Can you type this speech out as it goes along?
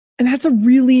And that's a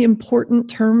really important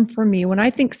term for me. When I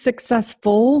think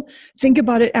successful, think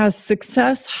about it as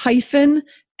success hyphen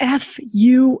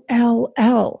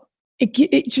F-U-L-L.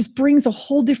 It just brings a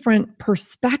whole different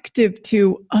perspective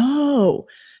to, oh,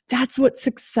 that's what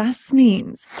success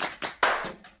means.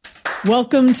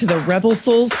 Welcome to the Rebel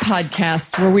Souls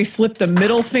podcast, where we flip the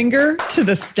middle finger to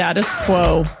the status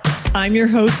quo. I'm your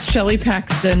host, Shelley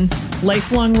Paxton,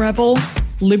 lifelong rebel,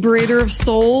 liberator of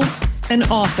souls, and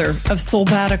author of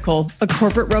Soulbatical, a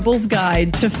corporate rebel's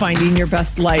guide to finding your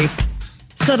best life.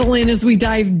 Settle in as we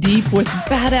dive deep with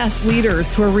badass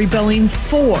leaders who are rebelling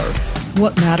for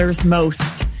what matters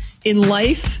most in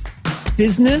life,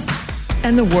 business,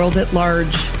 and the world at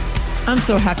large. I'm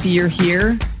so happy you're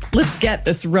here. Let's get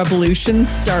this revolution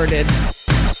started.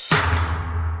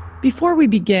 Before we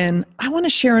begin, I want to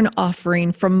share an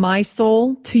offering from my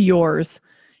soul to yours.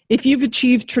 If you've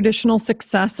achieved traditional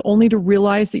success only to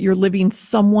realize that you're living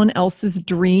someone else's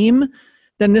dream,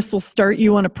 then this will start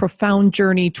you on a profound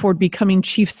journey toward becoming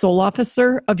chief soul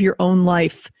officer of your own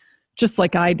life, just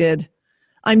like I did.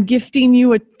 I'm gifting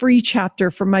you a free chapter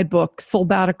from my book,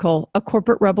 Soulbatical, a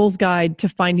corporate rebel's guide to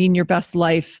finding your best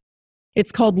life.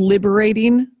 It's called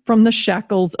Liberating from the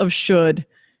Shackles of Should.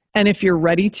 And if you're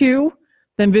ready to,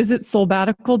 then visit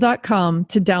soulbatical.com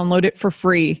to download it for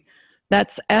free.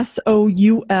 That's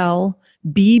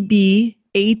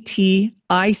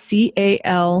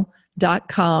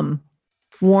SOULBBATICAL.com.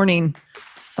 Warning,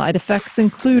 side effects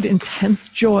include intense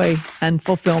joy and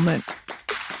fulfillment.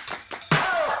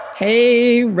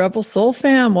 Hey, Rebel Soul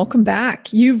fam, welcome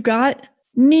back. You've got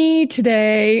me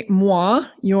today, moi,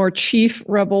 your chief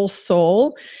rebel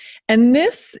soul. And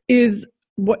this is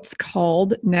what's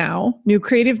called now, new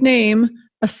creative name,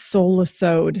 a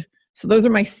soul-isode. So those are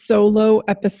my solo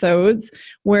episodes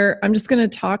where I'm just going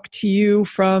to talk to you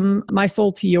from my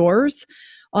soul to yours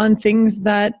on things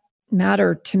that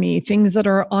matter to me, things that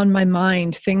are on my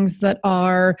mind, things that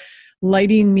are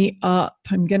lighting me up.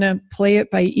 I'm going to play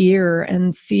it by ear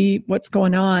and see what's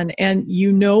going on. And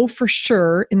you know for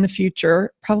sure in the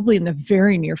future, probably in the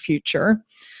very near future,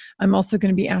 I'm also going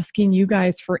to be asking you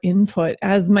guys for input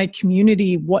as my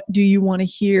community. What do you want to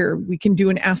hear? We can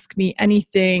do an Ask Me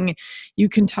Anything. You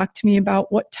can talk to me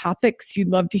about what topics you'd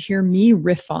love to hear me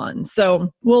riff on.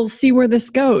 So we'll see where this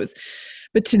goes.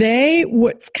 But today,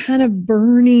 what's kind of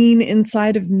burning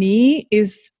inside of me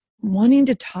is wanting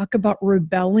to talk about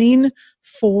rebelling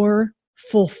for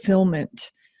fulfillment.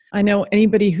 I know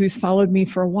anybody who's followed me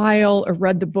for a while or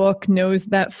read the book knows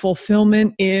that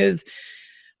fulfillment is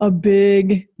a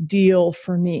big deal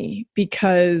for me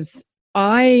because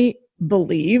I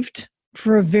believed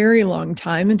for a very long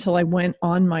time until I went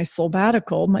on my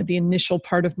Soulbatical, the initial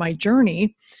part of my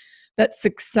journey, that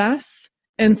success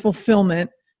and fulfillment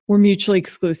were mutually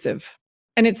exclusive.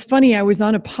 And it's funny, I was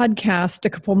on a podcast a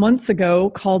couple months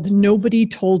ago called Nobody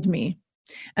Told Me.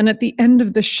 And at the end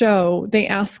of the show, they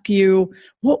ask you,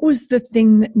 what was the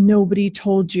thing that nobody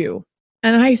told you?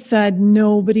 And I said,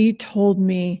 nobody told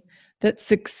me that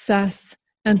success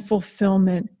and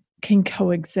fulfillment can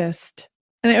coexist.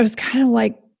 And it was kind of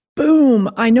like, boom,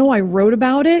 I know I wrote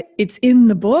about it. It's in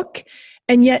the book.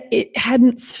 And yet it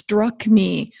hadn't struck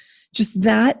me just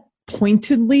that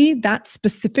pointedly, that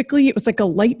specifically. It was like a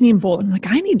lightning bolt. I'm like,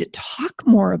 I need to talk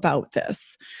more about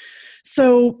this.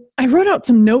 So I wrote out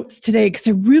some notes today because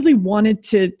I really wanted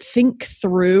to think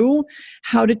through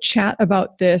how to chat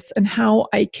about this and how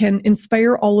I can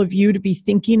inspire all of you to be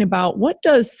thinking about what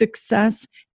does success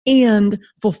and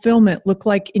fulfillment look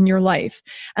like in your life.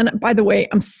 And by the way,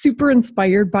 I'm super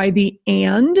inspired by the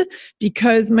and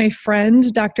because my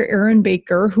friend, Dr. Erin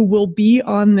Baker, who will be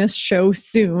on this show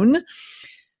soon,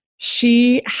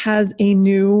 she has a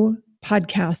new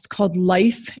podcast called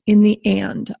Life in the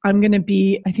And. I'm going to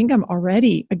be, I think I'm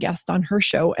already a guest on her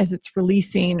show as it's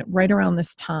releasing right around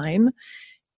this time.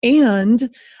 And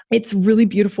it's really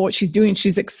beautiful what she's doing.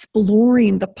 She's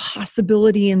exploring the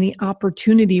possibility and the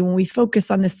opportunity when we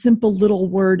focus on the simple little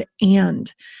word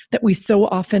and that we so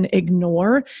often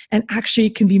ignore and actually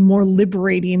can be more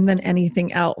liberating than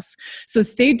anything else. So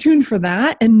stay tuned for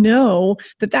that and know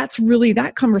that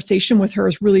that conversation with her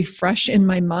is really fresh in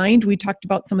my mind. We talked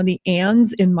about some of the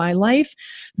ands in my life.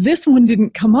 This one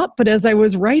didn't come up, but as I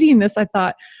was writing this, I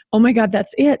thought, oh my God,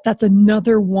 that's it. That's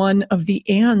another one of the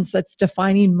ands that's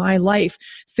defining my life.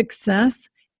 Success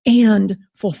and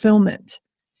fulfillment.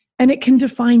 And it can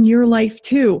define your life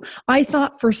too. I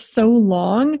thought for so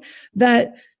long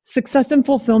that success and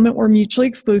fulfillment were mutually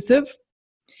exclusive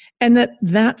and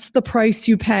that's the price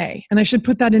you pay. And I should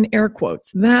put that in air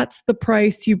quotes. That's the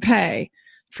price you pay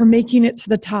for making it to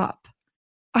the top.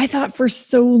 I thought for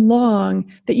so long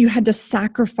that you had to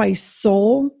sacrifice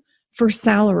soul for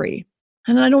salary.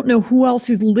 And I don't know who else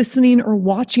who's listening or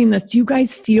watching this. Do you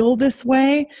guys feel this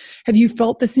way? Have you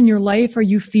felt this in your life? Are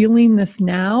you feeling this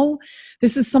now?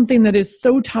 This is something that is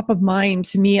so top of mind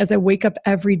to me as I wake up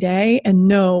every day and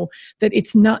know that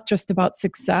it's not just about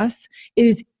success. It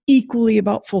is equally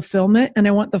about fulfillment. And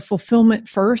I want the fulfillment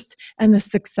first and the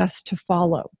success to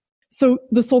follow. So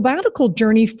the Soulbatical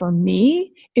journey for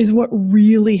me is what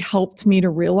really helped me to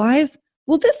realize,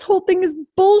 well, this whole thing is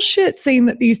bullshit saying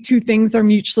that these two things are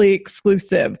mutually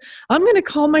exclusive. I'm going to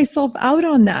call myself out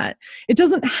on that. It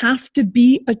doesn't have to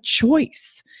be a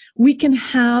choice. We can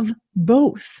have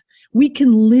both. We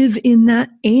can live in that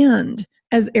and,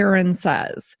 as Erin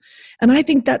says. And I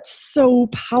think that's so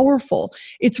powerful.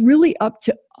 It's really up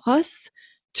to us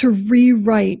to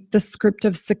rewrite the script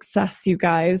of success, you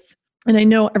guys. And I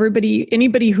know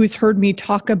anybody who's heard me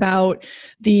talk about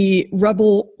the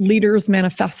Rebel Leaders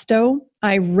Manifesto,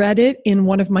 I read it in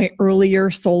one of my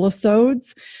earlier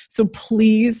Soulisodes. So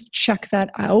please check that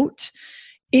out.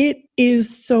 It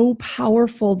is so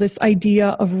powerful, this idea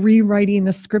of rewriting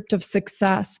the script of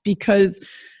success, because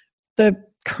the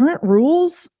current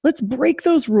rules, let's break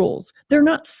those rules. They're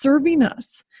not serving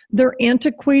us. They're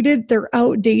antiquated, they're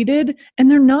outdated, and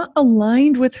they're not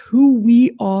aligned with who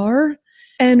we are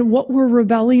and what we're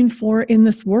rebelling for in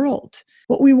this world,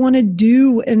 what we want to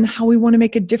do and how we want to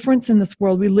make a difference in this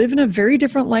world. We live in a very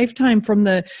different lifetime from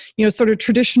the, sort of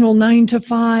traditional 9 to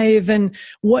 5 and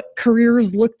what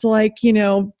careers looked like,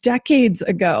 decades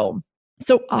ago.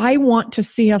 So I want to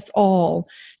see us all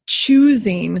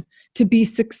choosing to be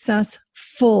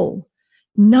successful,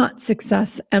 not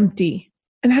success empty.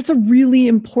 And that's a really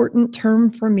important term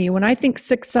for me. When I think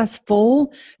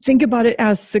successful, think about it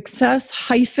as success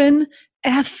hyphen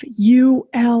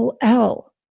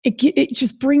F-U-L-L. It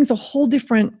just brings a whole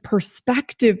different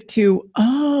perspective to,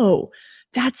 oh,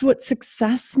 that's what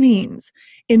success means.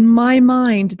 In my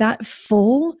mind, that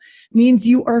full means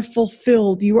you are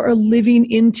fulfilled. You are living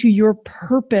into your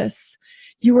purpose.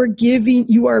 You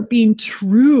are being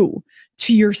true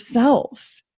to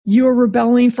yourself. You are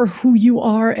rebelling for who you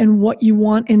are and what you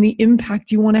want and the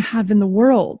impact you want to have in the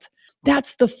world.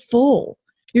 That's the full.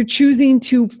 You're choosing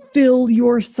to fill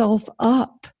yourself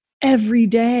up every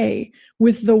day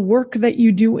with the work that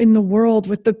you do in the world,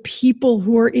 with the people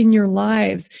who are in your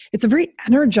lives. It's a very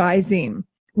energizing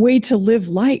way to live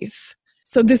life.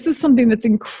 So this is something that's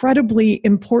incredibly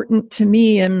important to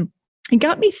me, and it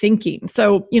got me thinking.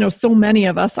 So, so many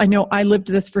of us, I know I lived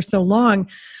this for so long,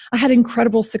 I had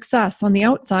incredible success on the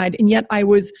outside, and yet I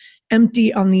was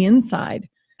empty on the inside.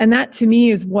 And that to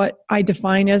me is what I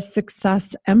define as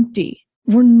success empty.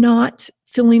 We're not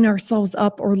filling ourselves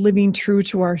up or living true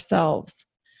to ourselves.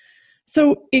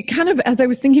 So it kind of, as I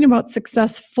was thinking about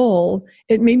successful,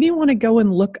 it made me want to go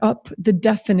and look up the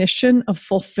definition of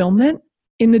fulfillment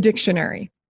in the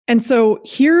dictionary. And so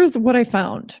here's what I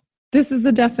found. This is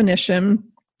the definition,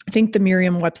 I think the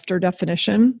Merriam-Webster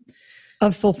definition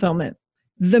of fulfillment: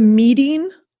 the meeting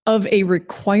of a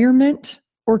requirement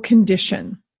or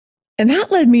condition. And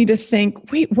that led me to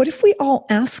think, wait, what if we all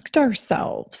asked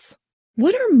ourselves,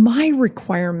 what are my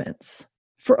requirements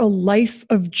for a life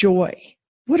of joy?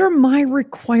 What are my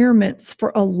requirements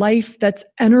for a life that's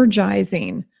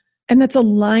energizing and that's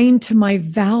aligned to my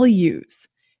values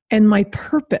and my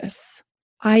purpose,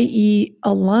 i.e.,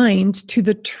 aligned to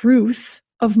the truth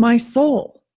of my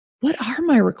soul? What are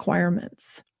my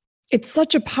requirements? It's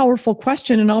such a powerful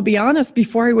question. And I'll be honest,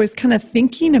 before I was kind of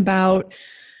thinking about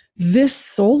this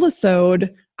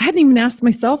Soulisode, I hadn't even asked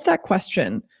myself that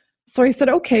question. So I said,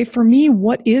 okay, for me,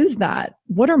 what is that?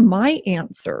 What are my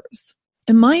answers?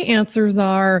 And my answers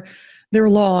are, they're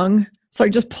long. So I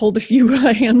just pulled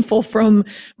a handful from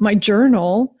my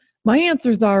journal. My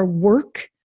answers are work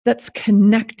that's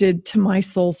connected to my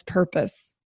soul's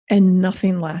purpose and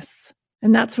nothing less.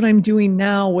 And that's what I'm doing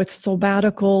now with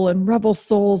Soulbatical and Rebel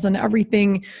Souls and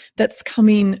everything that's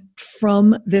coming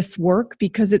from this work,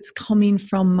 because it's coming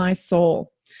from my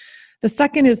soul. The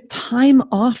second is time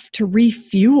off to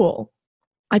refuel.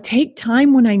 I take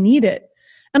time when I need it.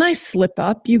 And I slip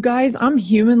up, you guys. I'm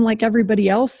human like everybody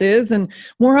else is. And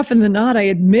more often than not, I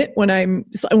admit when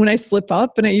I slip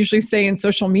up, and I usually say in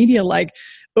social media, like,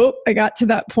 oh, I got to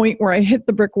that point where I hit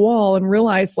the brick wall and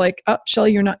realized, like, oh,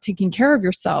 Shelly, you're not taking care of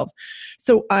yourself.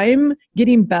 So I'm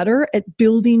getting better at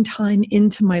building time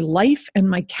into my life and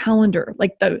my calendar.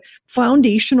 Like the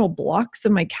foundational blocks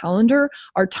of my calendar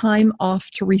are time off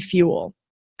to refuel,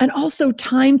 and also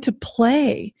time to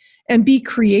play and be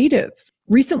creative.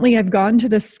 Recently, I've gone to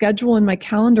this schedule in my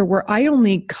calendar where I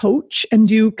only coach and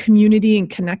do community and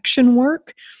connection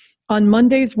work on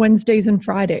Mondays, Wednesdays, and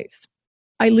Fridays.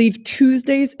 I leave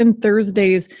Tuesdays and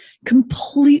Thursdays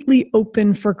completely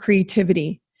open for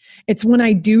creativity. It's when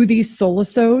I do these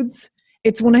solosodes.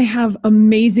 It's when I have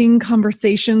amazing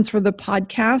conversations for the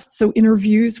podcast, so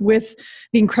interviews with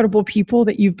the incredible people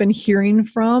that you've been hearing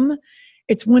from.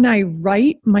 It's when I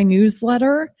write my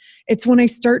newsletter. It's when I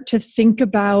start to think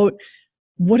about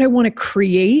what I want to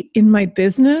create in my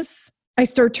business. I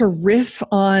start to riff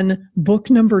on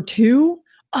book number 2.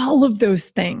 All of those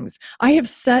things I have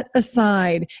set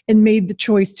aside and made the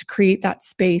choice to create that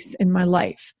space in my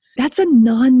life. That's a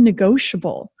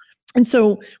non-negotiable. And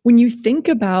so when you think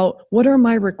about what are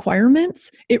my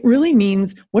requirements, it really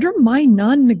means what are my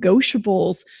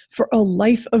non-negotiables for a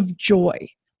life of joy,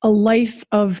 a life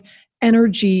of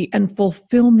energy and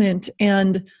fulfillment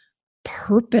and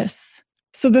purpose.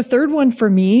 So the third one for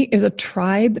me is a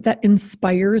tribe that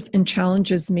inspires and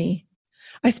challenges me.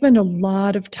 I spend a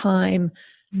lot of time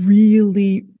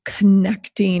really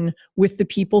connecting with the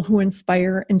people who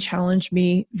inspire and challenge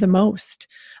me the most.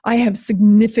 I have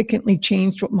significantly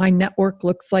changed what my network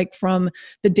looks like from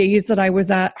the days that I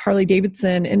was at Harley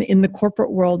Davidson and in the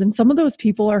corporate world. And some of those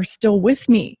people are still with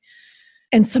me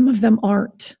and some of them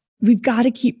aren't. We've got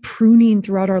to keep pruning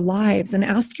throughout our lives and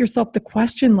ask yourself the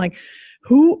question, like,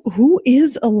 who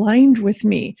is aligned with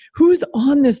me? Who's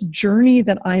on this journey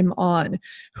that I'm on?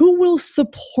 Who will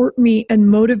support me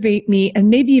and motivate me and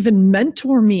maybe even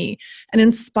mentor me and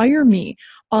inspire me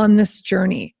on this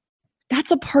journey?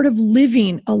 That's a part of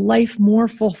living a life more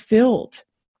fulfilled.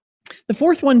 The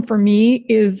fourth one for me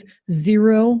is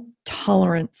zero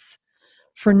tolerance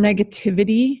for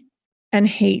negativity and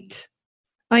hate.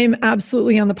 I am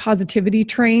absolutely on the positivity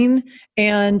train.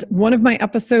 And one of my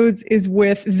episodes is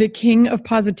with the king of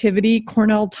positivity,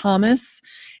 Cornell Thomas.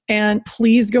 And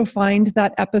please go find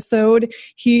that episode.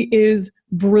 He is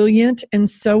brilliant and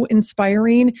so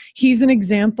inspiring. He's an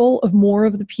example of more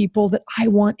of the people that I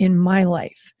want in my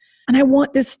life. And I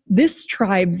want this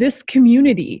tribe, this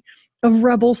community of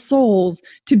rebel souls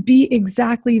to be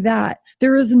exactly that.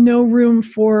 There is no room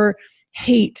for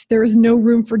hate. There is no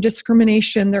room for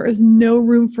discrimination. There is no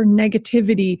room for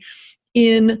negativity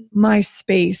in my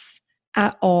space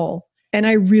at all. And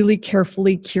I really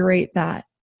carefully curate that.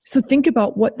 So think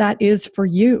about what that is for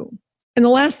you. And the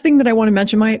last thing that I want to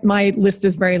mention, my list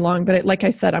is very long, but like I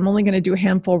said, I'm only going to do a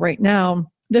handful right now.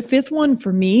 The fifth one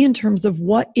for me in terms of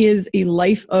what is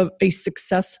a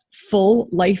successful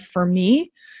life for me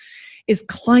is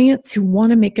clients who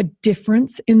want to make a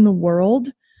difference in the world,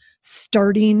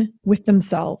 starting with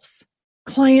themselves.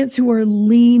 Clients who are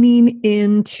leaning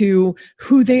into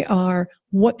who they are,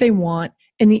 what they want,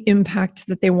 and the impact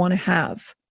that they want to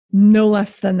have. No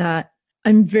less than that.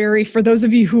 For those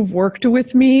of you who've worked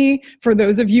with me, for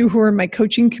those of you who are in my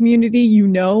coaching community,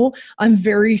 I'm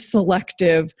very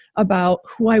selective about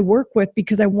who I work with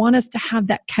because I want us to have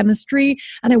that chemistry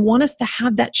and I want us to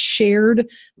have that shared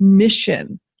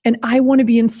mission. And I want to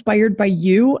be inspired by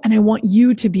you, and I want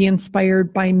you to be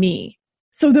inspired by me.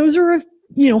 So those are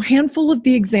a handful of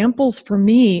the examples for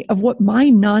me of what my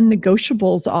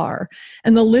non-negotiables are.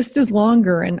 And the list is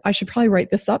longer, and I should probably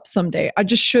write this up someday. I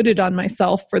just should it on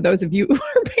myself for those of you who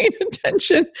are paying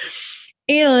attention.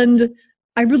 And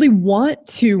I really want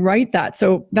to write that.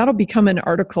 So that'll become an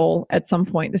article at some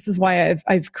point. This is why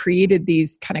I've created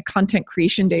these kind of content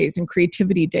creation days and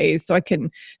creativity days so I can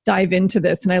dive into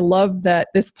this. And I love that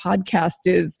this podcast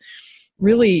is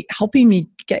really helping me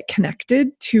get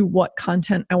connected to what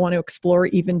content I want to explore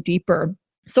even deeper.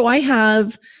 So I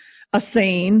have a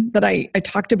saying that I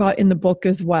talked about in the book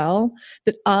as well,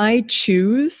 that I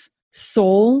choose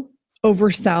soul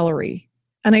over salary.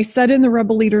 And I said in the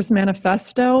Rebel Leaders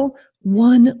Manifesto,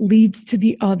 one leads to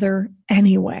the other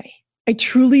anyway. I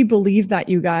truly believe that,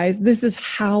 you guys. This is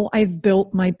how I've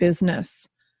built my business.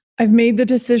 I've made the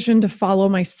decision to follow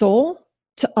my soul,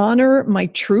 to honor my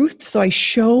truth. So I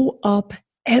show up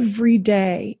every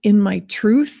day in my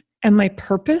truth and my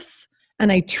purpose,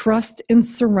 and I trust and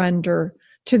surrender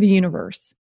to the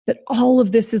universe that all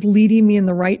of this is leading me in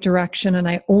the right direction, and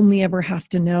I only ever have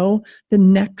to know the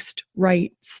next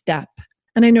right step.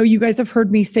 And I know you guys have heard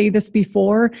me say this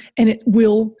before, and it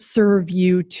will serve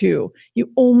you too. You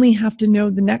only have to know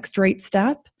the next right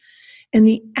step. And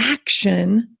the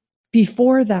action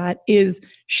before that is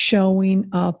showing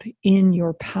up in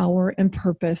your power and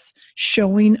purpose,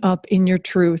 showing up in your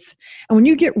truth. And when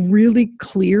you get really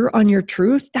clear on your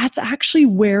truth, that's actually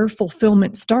where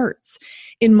fulfillment starts.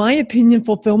 In my opinion,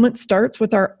 fulfillment starts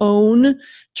with our own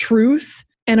truth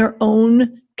and our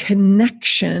own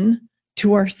connection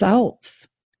to ourselves.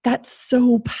 That's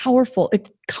so powerful.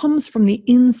 It comes from the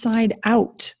inside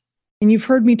out. And you've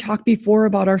heard me talk before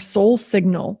about our soul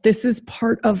signal. This is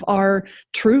part of our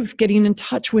truth, getting in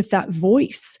touch with that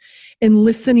voice and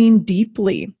listening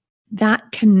deeply.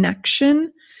 That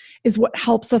connection is what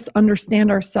helps us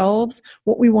understand ourselves,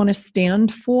 what we want to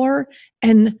stand for,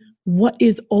 and what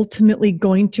is ultimately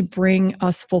going to bring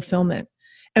us fulfillment,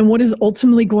 and what is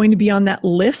ultimately going to be on that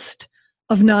list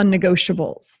of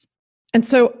non-negotiables. And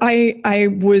so I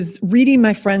was reading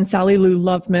my friend Sally Lou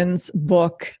Loveman's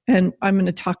book, and I'm going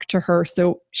to talk to her.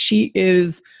 So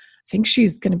I think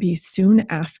she's going to be soon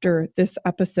after this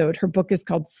episode. Her book is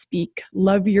called Speak,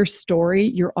 Love Your Story,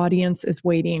 Your Audience is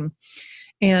Waiting.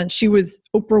 And she was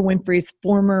Oprah Winfrey's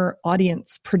former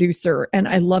audience producer. And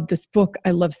I love this book. I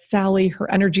love Sally. Her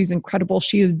energy is incredible.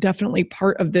 She is definitely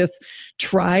part of this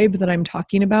tribe that I'm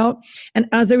talking about. And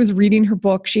as I was reading her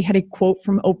book, she had a quote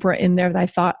from Oprah in there that I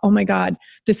thought, oh my God,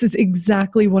 this is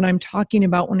exactly what I'm talking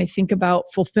about when I think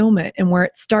about fulfillment and where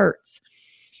it starts.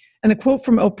 And the quote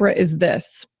from Oprah is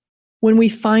this: when we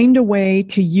find a way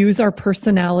to use our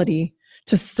personality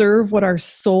to serve what our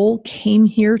soul came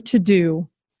here to do,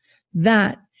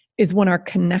 that is when our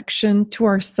connection to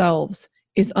ourselves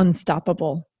is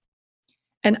unstoppable.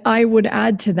 And I would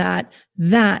add to that,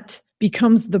 that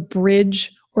becomes the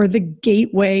bridge or the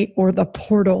gateway or the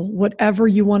portal, whatever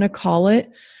you want to call it,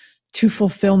 to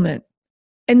fulfillment.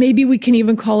 And maybe we can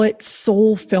even call it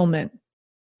soulfillment.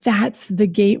 That's the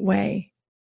gateway.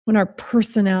 When our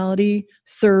personality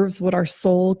serves what our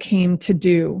soul came to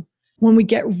do. When we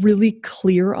get really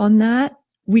clear on that,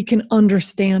 we can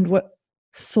understand what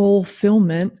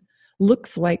soulfillment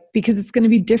looks like, because it's going to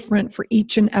be different for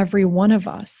each and every one of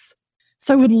us.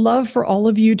 So I would love for all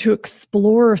of you to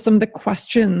explore some of the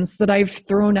questions that I've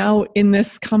thrown out in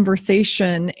this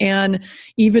conversation, and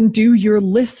even do your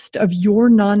list of your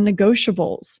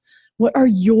non-negotiables. What are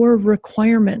your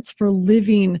requirements for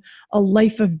living a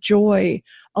life of joy,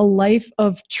 a life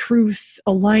of truth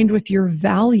aligned with your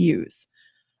values,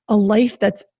 a life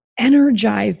that's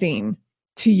energizing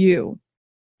to you?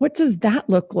 What does that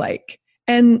look like?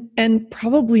 And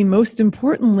probably most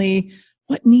importantly,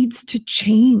 what needs to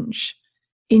change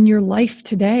in your life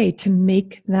today to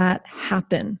make that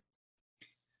happen?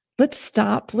 Let's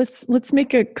stop. Let's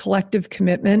make a collective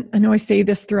commitment. I know I say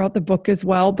this throughout the book as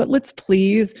well, but let's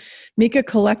please make a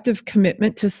collective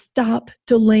commitment to stop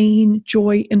delaying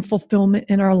joy and fulfillment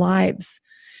in our lives.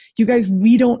 You guys,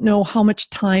 we don't know how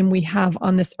much time we have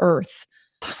on this earth.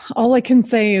 All I can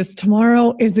say is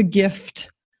tomorrow is a gift,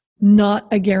 not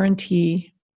a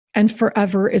guarantee, and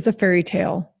forever is a fairy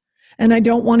tale. And I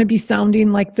don't want to be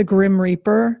sounding like the Grim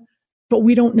Reaper, but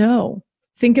we don't know.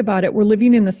 Think about it. We're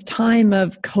living in this time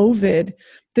of COVID,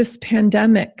 this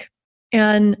pandemic,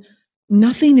 and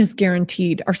nothing is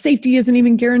guaranteed. Our safety isn't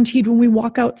even guaranteed when we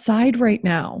walk outside right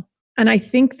now. And I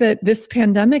think that this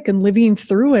pandemic and living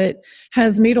through it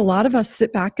has made a lot of us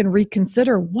sit back and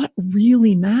reconsider what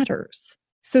really matters.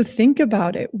 So think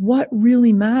about it. What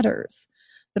really matters?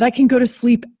 That I can go to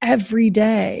sleep every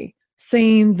day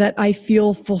saying that I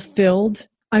feel fulfilled.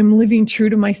 I'm living true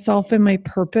to myself and my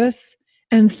purpose.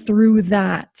 And through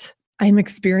that, I'm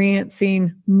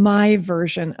experiencing my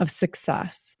version of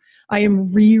success. I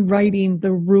am rewriting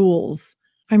the rules.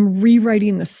 I'm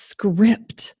rewriting the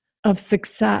script of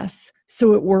success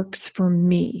so it works for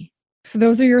me. So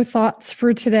those are your thoughts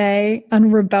for today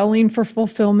on rebelling for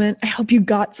fulfillment. I hope you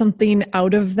got something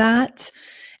out of that.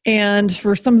 And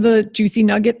for some of the juicy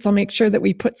nuggets, I'll make sure that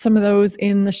we put some of those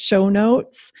in the show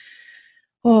notes.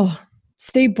 Oh,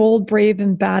 stay bold, brave,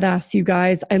 and badass, you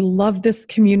guys. I love this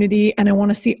community, and I want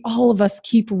to see all of us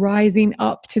keep rising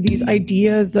up to these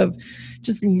ideas of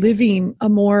just living a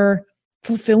more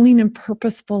fulfilling and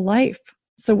purposeful life.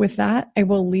 So with that, I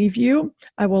will leave you.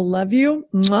 I will love you.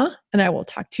 Mwah, and I will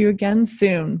talk to you again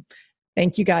soon.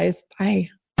 Thank you, guys. Bye.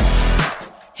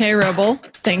 Hey, Rebel.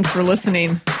 Thanks for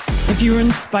listening. If you were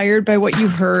inspired by what you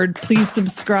heard, please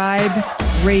subscribe,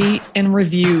 rate, and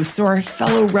review so our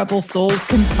fellow Rebel souls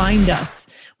can find us.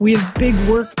 We have big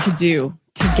work to do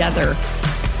together.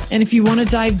 And if you want to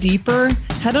dive deeper,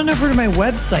 head on over to my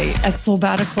website at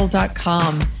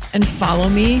soulbatical.com and follow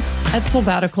me at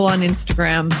Soulbatical on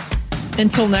Instagram.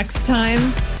 Until next time,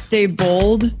 stay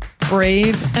bold,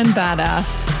 brave, and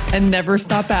badass, and never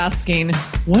stop asking,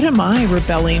 what am I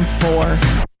rebelling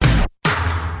for?